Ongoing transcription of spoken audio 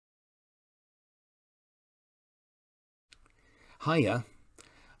Hiya.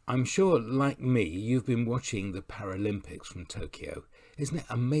 I'm sure, like me, you've been watching the Paralympics from Tokyo. Isn't it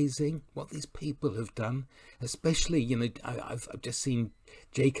amazing what these people have done? Especially, I've just seen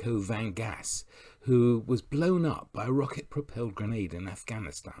Jaco Vann Gass, who was blown up by a rocket-propelled grenade in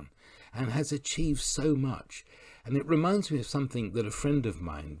Afghanistan and has achieved so much. And it reminds me of something that a friend of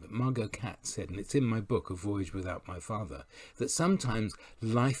mine, Margot Cat, said, and it's in my book, A Voyage Without My Father, that sometimes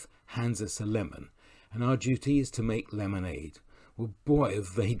life hands us a lemon, and our duty is to make lemonade. Well, boy,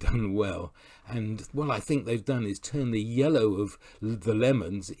 have they done well. And what I think they've done is turn the yellow of the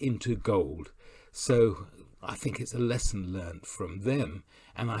lemons into gold. So I think it's a lesson learned from them,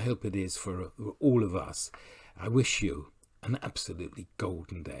 and I hope it is for all of us. I wish you an absolutely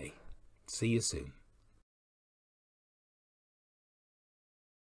golden day. See you soon.